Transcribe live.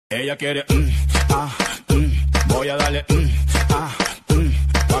Ella quiere, voy a darle,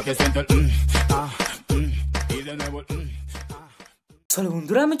 pa' que sienta el, y de nuevo el, চলো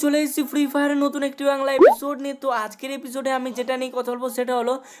বন্ধুরা আমি চলে এসেছি ফ্রি ফায়ারের নতুন একটি বাংলা এপিসোড নিয়ে। তো আজকের এপিসোডে আমি যেটা নিয়ে কথা বলবো সেটা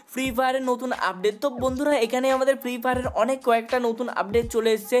হলো ফ্রি ফায়ারের নতুন আপডেট। তো বন্ধুরা এখানে আমাদের ফ্রি ফায়ারের অনেক কয়েকটা নতুন আপডেট চলে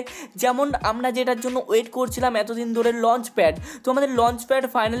এসেছে, যেমন আমরা যেটার জন্য ওয়েট করছিলাম এতদিন ধরে লঞ্চ প্যাড। তো আমাদের লঞ্চ প্যাড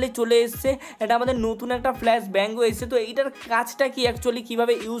ফাইনালি চলে এসেছে, এটা আমাদের নতুন একটা ফ্ল্যাশ ব্যাঙ্গও এসেছে। তো এইটার কাজটা কি অ্যাকচুয়ালি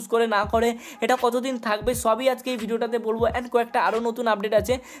কীভাবে ইউজ করে না করে, এটা কতদিন থাকবে, সবই আজকে এই ভিডিওটাতে বলবো। অ্যান্ড কয়েকটা আরও নতুন আপডেট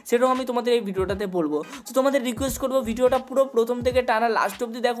আছে সেটাও আমি তোমাদের এই ভিডিওটাতে বলবো। তো তোমাদের রিকোয়েস্ট করবো ভিডিওটা পুরো প্রথম থেকে লাস্ট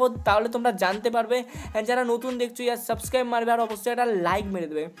অবধি দেখো, তাহলে তোমরা জানতে পারবে। এন্ড যারা নতুন দেখছো ইয়ার সাবস্ক্রাইব মারবে আর অবশ্যই একটা লাইক মেরে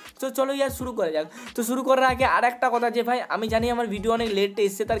দেবে। তো চলো ইয়ার শুরু করা যাক। তো শুরু করার আগে আর একটা কথা, যে ভাই আমি জানি আমার ভিডিও অনেক লেট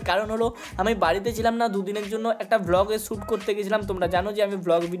এসছে, তার কারণ হলো আমি বাড়িতে ছিলাম না, দুদিনের জন্য একটা ব্লগে শ্যুট করতে গেছিলাম। তোমরা জানো যে আমি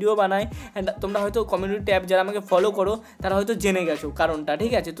ব্লগ ভিডিও বানাই, অ্যান্ড তোমরা হয়তো কমিউনিটি ট্যাব যারা আমাকে ফলো করো তারা হয়তো জেনে গেছো কারণটা,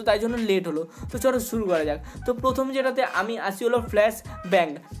 ঠিক আছে। তো তাই জন্য লেট হলো। তো চলো শুরু করা যাক। তো প্রথম যেটাতে আমি আসি হলো ফ্ল্যাশ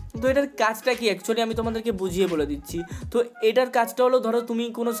ব্যাঙ্গ। তো এটার কাজটা কি অ্যাকচুয়ালি আমি তোমাদেরকে বুঝিয়ে বলে দিচ্ছি। তো এটার কাজটা হলো, ধরো তুমি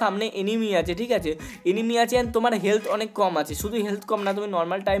কোনো সামনে এনিমি আছে, ঠিক আছে, এনিমি আছে অ্যান্ড তোমার হেলথ অনেক কম আছে, শুধু হেলথ কম না, তুমি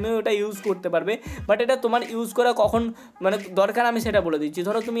নর্মাল টাইমেও এটা ইউজ করতে পারবে। বাট এটা তোমার ইউজ করা কখন মানে দরকার আমি সেটা বলে দিচ্ছি।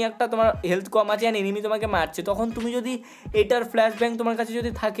 ধরো তুমি একটা, তোমার হেলথ কম আছে অ্যান্ড এনিমি তোমাকে মারছে, তখন তুমি যদি এটার ফ্ল্যাশ ব্যাঙ্ক তোমার কাছে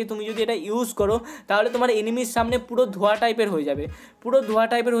যদি থাকে, তুমি যদি এটা ইউজ করো, তাহলে তোমার এনিমির সামনে পুরো ধোয়া টাইপের হয়ে যাবে, পুরো ধোয়া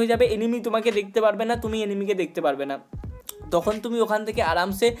টাইপের হয়ে যাবে। এনিমি তোমাকে দেখতে পারবে না, তুমি এনিমিকে দেখতে পারবে না। তখন তুমি ওখান থেকে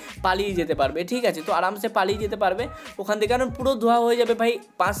আরামসে পালিয়ে যেতে পারবে, ঠিক আছে। তো আরামসে পালিয়ে যেতে পারবে ওখান থেকে, কারণ পুরো ধোয়া হয়ে যাবে ভাই,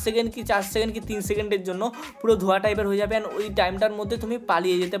 5 সেকেন্ড কি 4 সেকেন্ড কি 3 সেকেন্ডের জন্য পুরো ধোয়া টাইপের হয়ে যাবে। অ্যান্ড ওই টাইমটার মধ্যে তুমি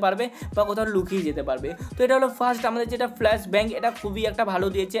পালিয়ে যেতে পারবে বা কোথাও লুকিয়ে যেতে পারবে। তো এটা হলো ফার্স্ট আমাদের যেটা ফ্ল্যাশ ব্যাঙ্ক, এটা খুবই একটা ভালো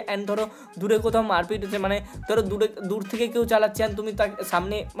দিয়েছে। অ্যান্ড ধরো দূরে কোথাও মারপিট হচ্ছে, মানে ধরো দূর থেকে কেউ চালাচ্ছে অ্যান্ড তুমি তার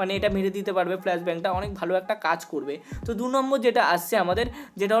সামনে মানে এটা মেরে দিতে পারবে, ফ্ল্যাশ ব্যাঙ্কটা অনেক ভালো একটা কাজ করবে। তো 2 নম্বর যেটা আসছে আমাদের,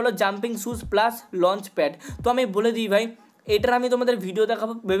 যেটা হলো jumping shoes plus launch pad. তো আমি বলে দিই ভাই, এটার আমি তোমাদের ভিডিও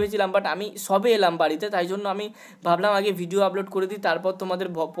দেখাবো ভেবেছিলাম, বাট আমি সবে এলাম বাড়িতে, তাই জন্য আমি ভাবলাম আগে ভিডিও আপলোড করে দিই, তারপর তোমাদের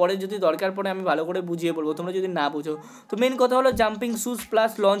পরে যদি দরকার পড়ে আমি ভালো করে বুঝিয়ে বলবো, তোমরা যদি না বুঝো। তো মেন কথা হলো jumping shoes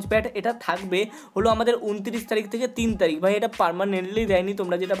plus launch pad, এটা থাকবে হলো আমাদের 29 তারিখ থেকে 3 তারিখ। ভাই এটা পার্মানেন্টলি দেয়নি,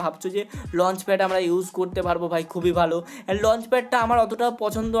 তোমরা যেটা ভাবছো যে লঞ্চ প্যাড আমরা ইউজ করতে পারবো, ভাই খুবই ভালো। অ্যান্ড লঞ্চ প্যাডটা আমার অতটাও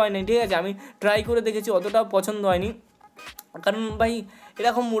পছন্দ হয়নি, ঠিক আছে, আমি ট্রাই করে দেখেছি, অতটাও পছন্দ হয়নি। কারণ ভাই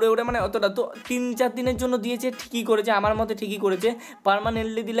এরকম মুড়ে উড়ে মানে অতটা, তো 3-4 দিনের জন্য দিয়েছে, ঠিকই করেছে, আমার মতে ঠিকই করেছে।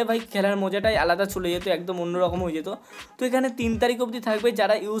 পার্মানেন্টলি দিলে ভাই খেলার মজাটাই আলাদা চলে যেত, একদম অন্যরকম হয়ে যেত। তো এখানে 3 তারিখ অবধি থাকবে,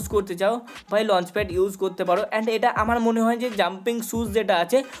 যারা ইউজ করতে চাও ভাই লঞ্চ প্যাড ইউজ করতে পারো। অ্যান্ড এটা আমার মনে হয় যে জাম্পিং শুজ যেটা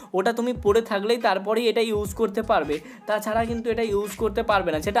আছে ওটা তুমি পরে থাকলেই তারপরেই এটা ইউজ করতে পারবে, তাছাড়া কিন্তু এটা ইউজ করতে পারবে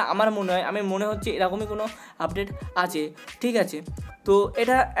না, সেটা আমার মনে হয়। আমি মনে হচ্ছে এরকমই কোনো আপডেট আছে, ঠিক আছে। তো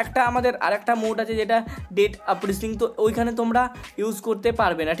এটা একটা আমাদের আর একটা মোড আছে যেটা ডেট আপরিসিং, তো ওইখানে তোমরা ইউজ করতে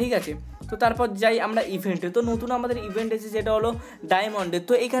পারবে না, ঠিক আছে। তো তারপর যাই আমরা ইভেন্টে। তো নতুন আমাদের ইভেন্ট এসেছে যেটা হলো ডায়মন্ডের।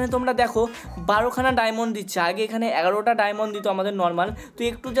 তো এখানে তোমরা দেখো 12খানা ডায়মন্ড দিচ্ছে, আগে এখানে 11টা ডায়মন্ড দিত আমাদের নর্মাল, তো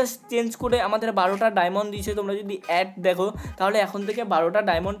একটু জাস্ট চেঞ্জ করে আমাদের 12টা ডায়মন্ড দিচ্ছে। তোমরা যদি অ্যাড দেখো তাহলে এখন থেকে 12টা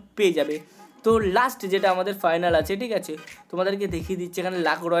ডায়মন্ড পেয়ে যাবে। তো লাস্ট যেটা আমাদের ফাইনাল আছে, ঠিক আছে, তোমাদেরকে দেখিয়ে দিচ্ছে। এখানে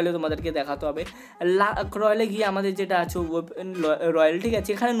লাক রয়্যালে তোমাদেরকে দেখাতে হবে। লাক রয়্যালে গিয়ে আমাদের যেটা আছে ওয়েপন রয়্যাল, ঠিক আছে,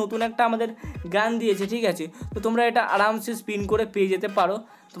 এখানে নতুন একটা আমাদের গান দিয়েছে, ঠিক আছে। তো তোমরা এটা আরামসে স্পিন করে পেয়ে যেতে পারো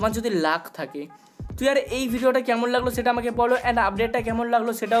তোমার যদি লাক থাকে। তো ইয়ার এই ভিডিওটা কেমন লাগলো সেটা আমাকে বলো, অ্যান্ড আপডেটটা কেমন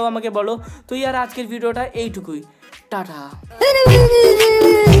লাগলো সেটাও আমাকে বলো। তো ইয়ার আজকের ভিডিওটা এইটুকুই, টাটা।